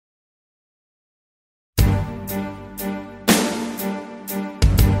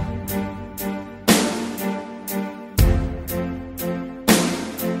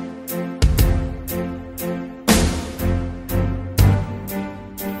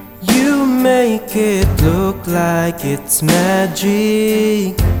make it look like it's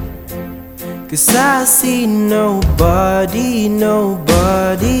magic, 'cause I see nobody,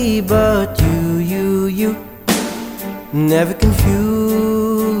 nobody but you, never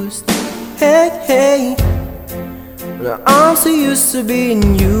confused. Hey, hey, I'm so used to being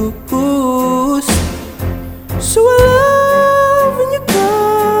used. So I love when you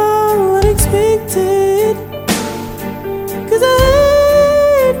call unexpected, 'cause I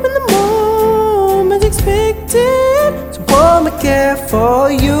hate when the moment's expected. So I'ma care for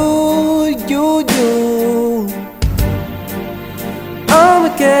you. I'ma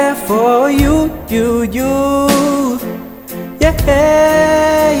care for you. Yeah,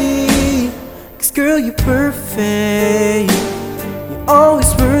 'cause girl, you're perfect. You're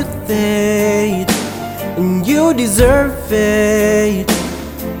always worth it, and you deserve it,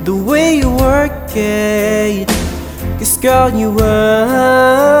 the way you work it. 'Cause girl, you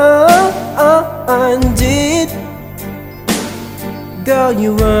earned it. Girl,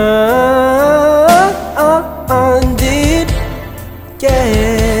 you earned it.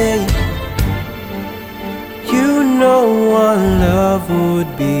 Yeah, you know our love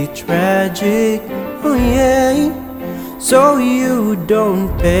would be tragic. Oh yeah, so you don't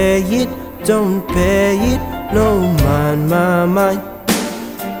pay it, no mind.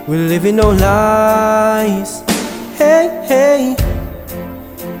 We're living no lies. Hey, hey,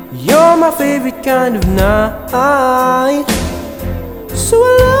 you're my favorite kind of night. So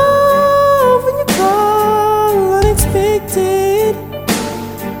I love when you call unexpected,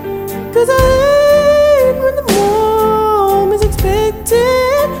 'cause I hate when the moment's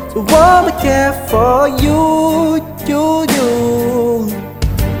expected. So I'ma care for you.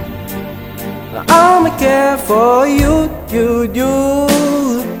 I'ma care for you.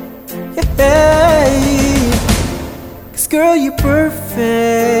 Yeah, 'cause girl, you're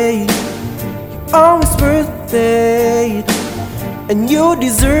perfect. You're always worth it, and you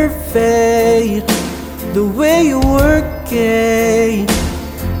deserve it, the way you work it.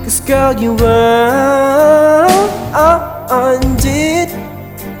 'Cause girl, you earned it.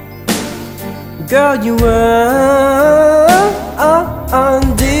 Girl, you earned